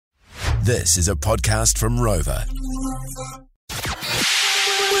This is a podcast from Rover. Hey,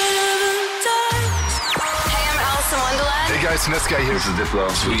 I'm Alice in Wonderland. Hey guys, Niska here. This is Diplo.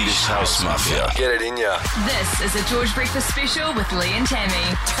 Swedish House Mafia. Get it in ya. This is a George Breakfast Special with Lee and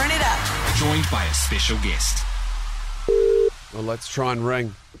Tammy. Turn it up. Joined by a special guest. Well, let's try and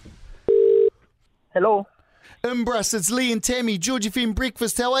ring. Hello. Imbras, it's Lee and Tammy, George FM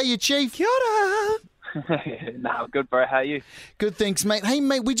Breakfast. How are you, Chief? Kia ora. Nah, good, bro. How are you? Good, thanks, mate. Hey,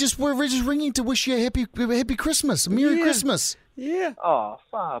 mate, we're just ringing to wish you a happy Christmas, a Merry Christmas. Yeah. Oh,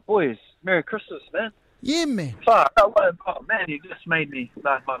 boys. Merry Christmas, man. Yeah, man. Oh, man, you just made me,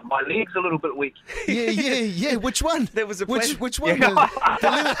 my legs a little bit weak. Yeah. Which one? That was a Which one?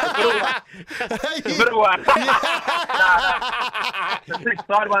 Yeah. The Middle one. The two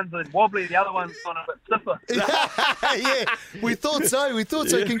side ones are wobbly, the other one's on a bit stiffer. Yeah, we thought so.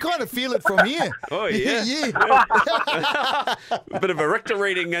 You can kind of feel it from here. Oh, yeah. Yeah. A bit of a Richter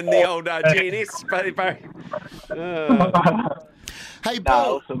reading in the old GNS, buddy. Hey, Bill,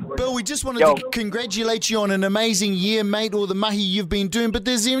 awesome. Bill, we just wanted Yo. to congratulate you on an amazing year, mate, all the mahi you've been doing. But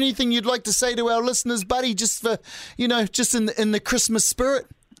is there anything you'd like to say to our listeners, buddy, just for, just in the Christmas spirit?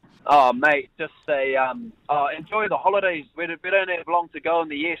 Oh, mate, just say, enjoy the holidays. We don't have long to go in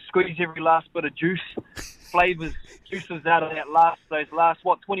the year. Squeeze every last bit of juices out of those last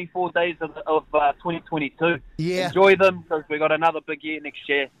 24 days of 2022. Yeah. Enjoy them because we got another big year next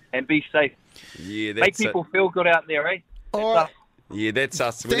year, and be safe. Yeah, Make people feel good out there, eh? All right. Yeah, that's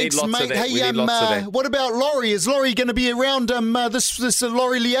us. We Thanks, need lots mate. of that. Hey, We need lots of that. what about Laurie? Is Laurie going to be around this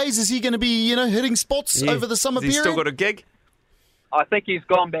Laurie Liaise? Is he going to be, hitting spots over the summer Has he period? still got a gig? I think he's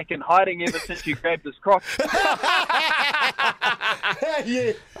gone back in hiding ever since you grabbed his crotch.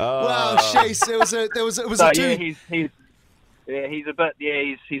 Yeah. Wow, Chase, it was a So two. he's a bit.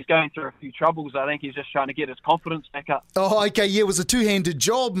 Yeah, he's going through a few troubles. I think he's just trying to get his confidence back up. Oh, okay. Yeah, it was a two-handed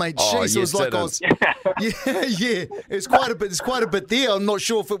job, mate. Oh, Chase, it was yes, like it I is. was. Yeah. It's quite a bit. It's quite a bit there. I'm not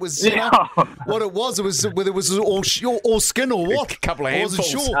sure if it was what it was. It was whether it was all skin or what. A couple of I wasn't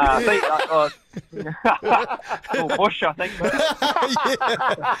handfuls. sure. I think, bush, I think.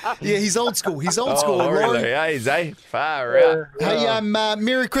 Yeah, he's old school. He's old Oh, school. Laurie. really? Hey, far out. Hey,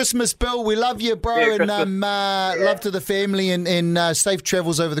 Merry Christmas, Bill. We love you, bro, Merry and Christmas. love to the family and safe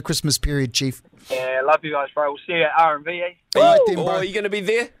travels over the Christmas period, Chief. Yeah, love you guys, bro. We'll see you at R&V, eh? All right, then, Oh, bro. are you going to be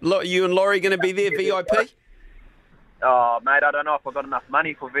there? You and Laurie going to be there, VIP? Oh, mate, I don't know if I've got enough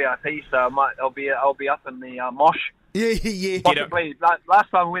money for VIP, so I'll be up in the mosh. Yeah. Possibly. Last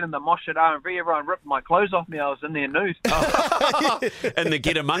time I went in the mosh at R&V, everyone ripped my clothes off me. I was in there nude. In the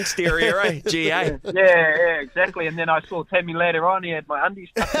Get Amongst area, eh? GA. Yeah, exactly. And then I saw Tammy later on. He had my undies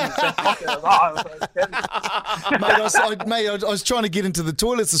stuck in his back pocket. Mate, I was trying to get into the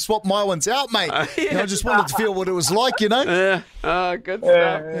toilets to swap my ones out, mate. And I just wanted to feel what it was like, Yeah. Oh, good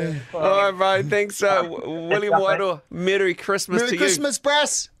stuff. All right, bro. Thanks, William Whitehall. Merry Christmas to Merry you. Christmas,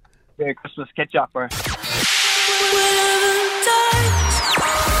 brass. Merry Christmas. Catch up, bro.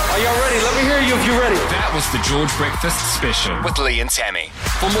 Are y'all ready? Let me hear you if you're ready. That was the George Breakfast Special. With Lee and Tammy.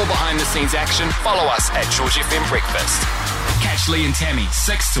 For more behind the scenes action, follow us at George FM Breakfast. Catch Lee and Tammy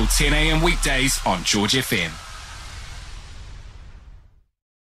 6 till 10 a.m. weekdays on George FM.